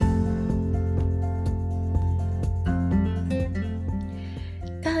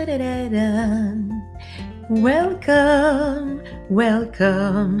Da-da-da-da. Welcome,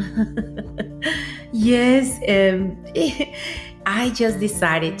 welcome. Yes, I just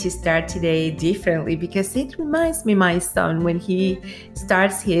decided to start today differently because it reminds me my son when he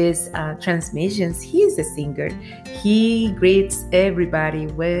starts his transmissions. He is a singer. He greets everybody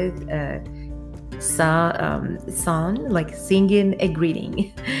with song, like singing a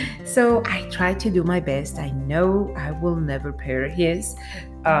greeting. So I try to do my best. I know I will never pair his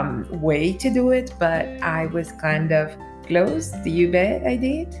way to do it, but I was kind of close. Do you bet I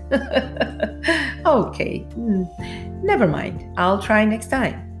did? Okay, never mind. I'll try next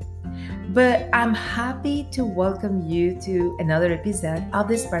time. But I'm happy to welcome you to another episode of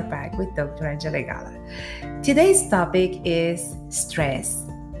the Spark Bag with Dr. Angela Gala. Today's topic is stress.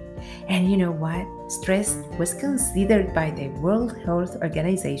 And you know what? Stress was considered by the World Health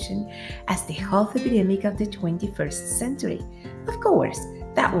Organization as the health epidemic of the 21st century. Of course,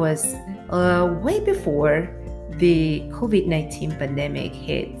 that was way before the COVID-19 pandemic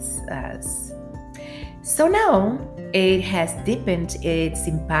hits us. So now it has deepened its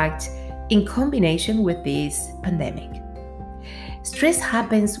impact in combination with this pandemic. Stress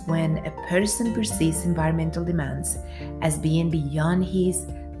happens when a person perceives environmental demands as being beyond his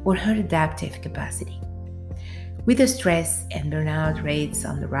or her adaptive capacity. With the stress and burnout rates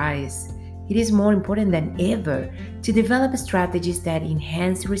on the rise, it is more important than ever to develop strategies that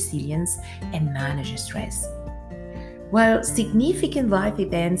enhance resilience and manage stress. While significant life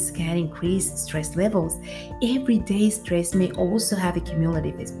events can increase stress levels, everyday stress may also have a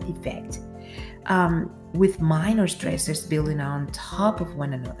cumulative effect, with minor stressors building on top of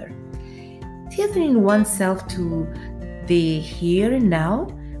one another. Tethering oneself to the here and now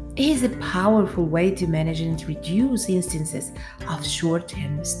is a powerful way to manage and reduce instances of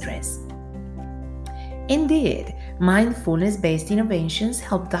short-term stress. Indeed, mindfulness-based interventions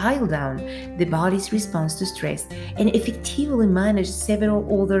help dial down the body's response to stress and effectively manage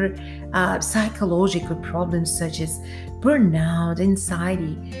several other psychological problems such as burnout,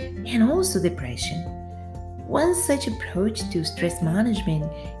 anxiety, and also depression. One such approach to stress management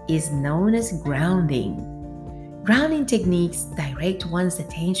is known as grounding. Grounding techniques direct one's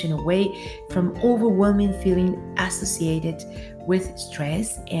attention away from overwhelming feeling associated with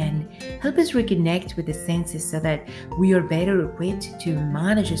stress and help us reconnect with the senses so that we are better equipped to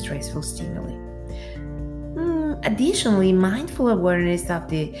manage stressful stimuli. Additionally, mindful awareness of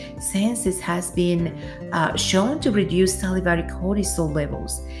the senses has been shown to reduce salivary cortisol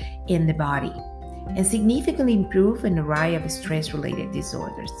levels in the body and significantly improve an array of stress-related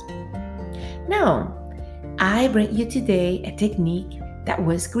disorders. Now, I bring you today a technique that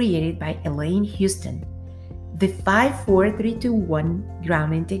was created by Elaine Houston, the 5-4-3-2-1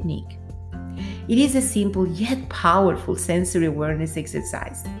 grounding technique. It is a simple yet powerful sensory awareness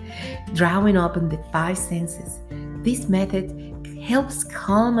exercise, drawing upon the five senses. This method helps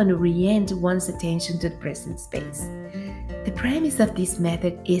calm and orient one's attention to the present space. The premise of this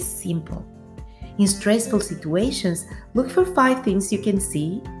method is simple. In stressful situations, look for 5 things you can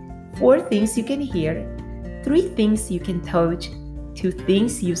see, 4 things you can hear, 3 things you can touch, 2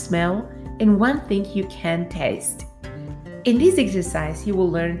 things you smell, and 1 thing you can taste. In this exercise, you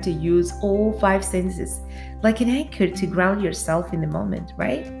will learn to use all 5 senses like an anchor to ground yourself in the moment,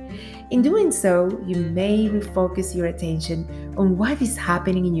 right? In doing so, you may refocus your attention on what is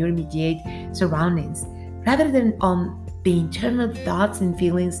happening in your immediate surroundings rather than on the internal thoughts and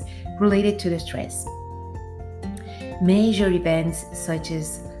feelings related to the stress. Major events such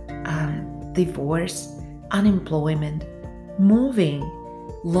as divorce, unemployment, moving,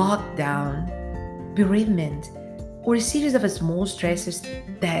 lockdown, bereavement, or a series of small stresses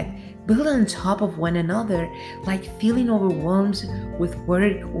that build on top of one another, like feeling overwhelmed with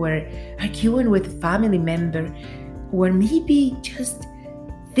work or arguing with a family member, or maybe just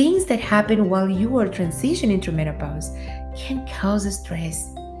things that happen while you are transitioning through menopause, can cause stress.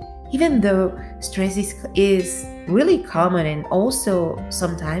 Even though stress is really common and also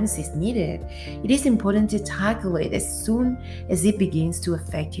sometimes is needed, it is important to tackle it as soon as it begins to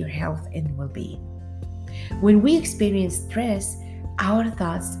affect your health and well-being. When we experience stress, our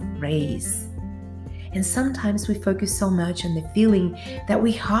thoughts race. And sometimes we focus so much on the feeling that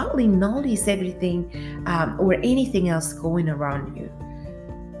we hardly notice everything or anything else going around you.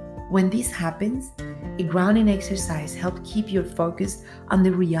 When this happens, a grounding exercise helps keep your focus on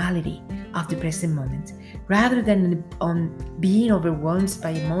the reality of the present moment, rather than on being overwhelmed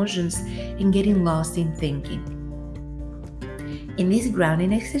by emotions and getting lost in thinking. In this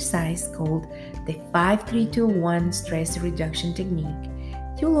grounding exercise called the 5-3-2-1 stress reduction technique,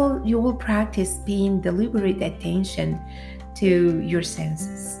 you will practice paying deliberate attention to your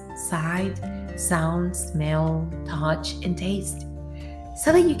senses: sight, sound, smell, touch, and taste,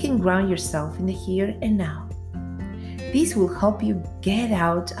 so that you can ground yourself in the here and now. This will help you get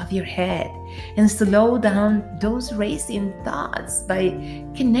out of your head and slow down those racing thoughts by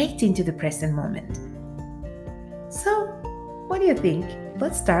connecting to the present moment. So, what do you think?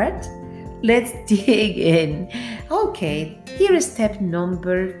 Let's start. Let's dig in. Okay, here is step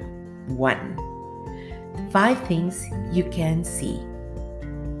number 1. 5 things you can see.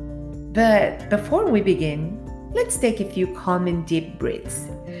 But before we begin, let's take a few calm and deep breaths.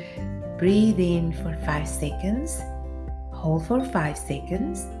 Breathe in for 5 seconds, hold for 5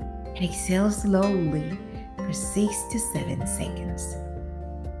 seconds, and exhale slowly for 6 to 7 seconds.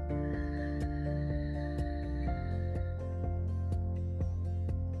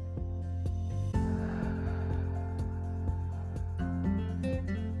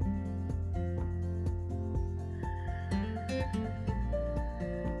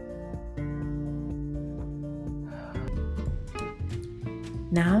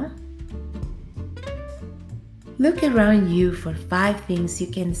 Now, look around you for 5 things you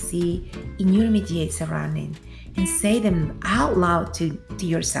can see in your immediate surrounding and say them out loud to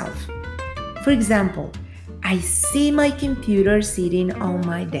yourself. For example, I see my computer sitting on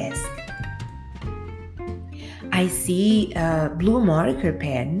my desk. I see a blue marker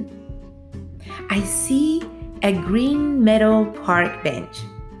pen. I see a green metal park bench.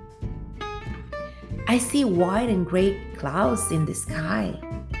 I see white and gray clouds in the sky.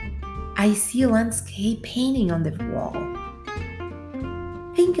 I see a landscape painting on the wall.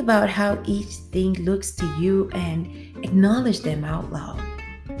 Think about how each thing looks to you and acknowledge them out loud.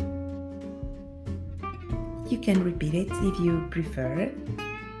 You can repeat it if you prefer.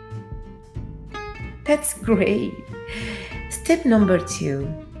 That's great. Step number 2,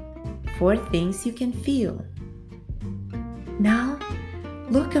 4 things you can feel. Now,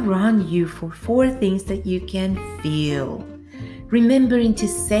 look around you for 4 things that you can feel, remembering to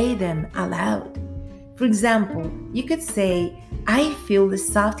say them aloud. For example, you could say, I feel the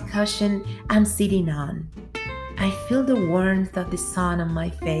soft cushion I'm sitting on. I feel the warmth of the sun on my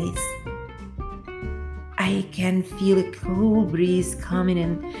face. I can feel a cool breeze coming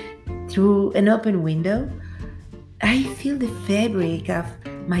in through an open window. I feel the fabric of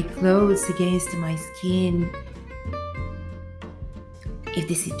my clothes against my skin. If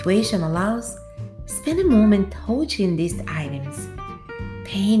the situation allows, spend a moment touching these items,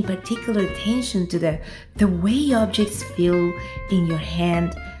 paying particular attention to the way objects feel in your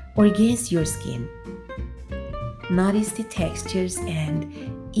hand or against your skin. Notice the textures and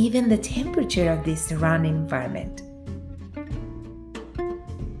even the temperature of the surrounding environment.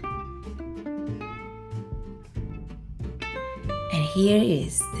 And here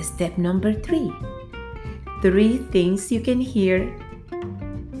is the step number 3. 3 things you can hear.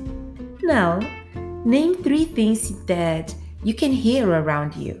 Now, name 3 things that you can hear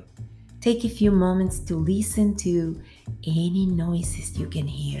around you. Take a few moments to listen to any noises you can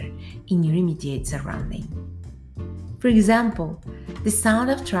hear in your immediate surrounding. For example, the sound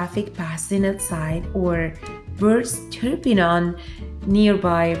of traffic passing outside or birds chirping on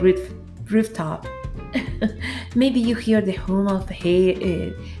nearby rooftop. Maybe you hear the hum of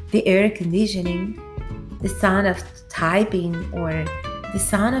the air conditioning, the sound of typing, or the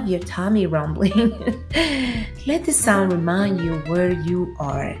sound of your tummy rumbling. Let the sound remind you where you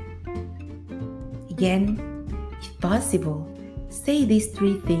are. Again, if possible, say these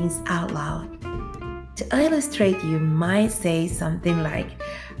 3 things out loud. To illustrate, you might say something like,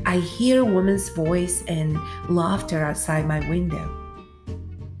 I hear a woman's voice and laughter outside my window.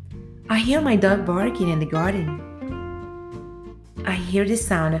 I hear my dog barking in the garden. I hear the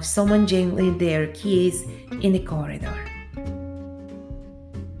sound of someone jingling their keys in the corridor.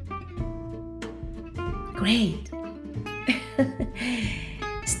 Great.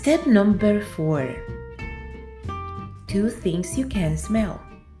 Step number 4. 2 things you can smell.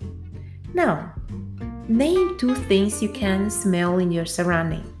 Now, name 2 things you can smell in your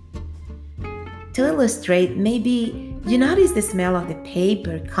surrounding. To illustrate, maybe you notice the smell of the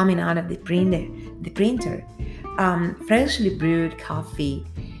paper coming out of the printer, freshly brewed coffee,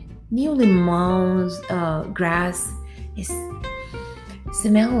 newly mown grass. It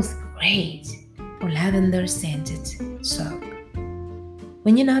smells great, or lavender scented soap.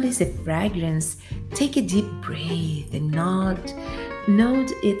 When you notice a fragrance, take a deep breath and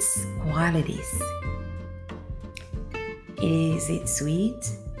note its qualities. Is it sweet?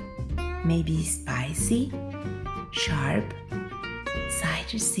 Maybe spicy? Sharp?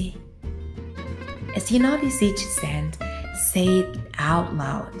 Citrusy? As you notice each scent, say it out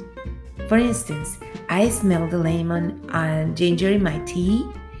loud. For instance, I smell the lemon and ginger in my tea.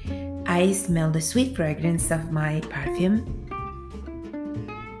 I smell the sweet fragrance of my perfume.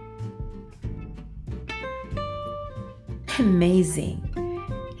 Amazing.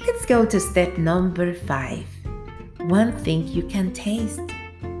 Let's go to step number 5. One thing you can taste.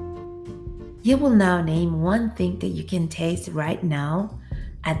 You will now name one thing that you can taste right now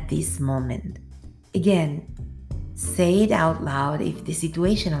at this moment. Again, say it out loud if the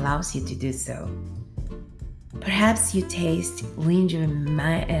situation allows you to do so. Perhaps you taste ginger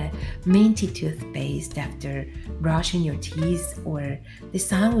minty toothpaste after brushing your teeth, or the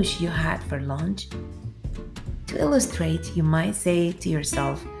sandwich you had for lunch. To illustrate, you might say to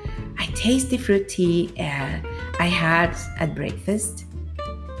yourself, I taste the fruit tea I had at breakfast,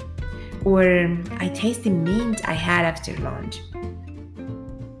 or I taste the mint I had after lunch.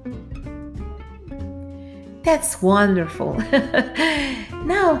 That's wonderful.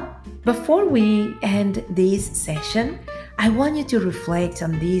 Now, before we end this session, I want you to reflect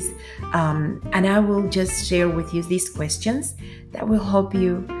on these, and I will just share with you these questions that will help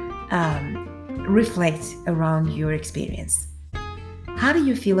you reflect around your experience. How do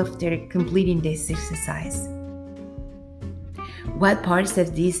you feel after completing this exercise? What parts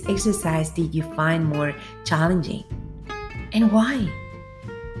of this exercise did you find more challenging? And why?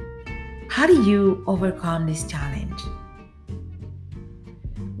 How do you overcome this challenge?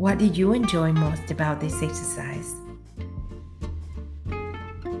 What did you enjoy most about this exercise?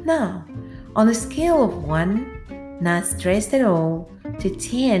 Now, on a scale of 1, not stressed at all, to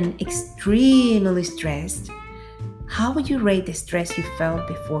 10, extremely stressed, how would you rate the stress you felt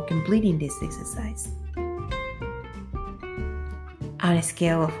before completing this exercise? On a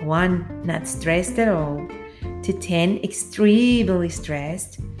scale of 1, not stressed at all, to 10, extremely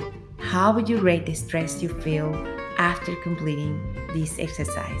stressed, how would you rate the stress you feel after completing this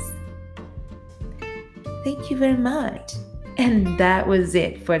exercise? Thank you very much. And that was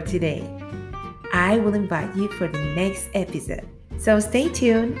it for today. I will invite you for the next episode. So stay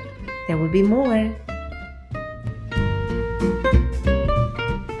tuned. There will be more.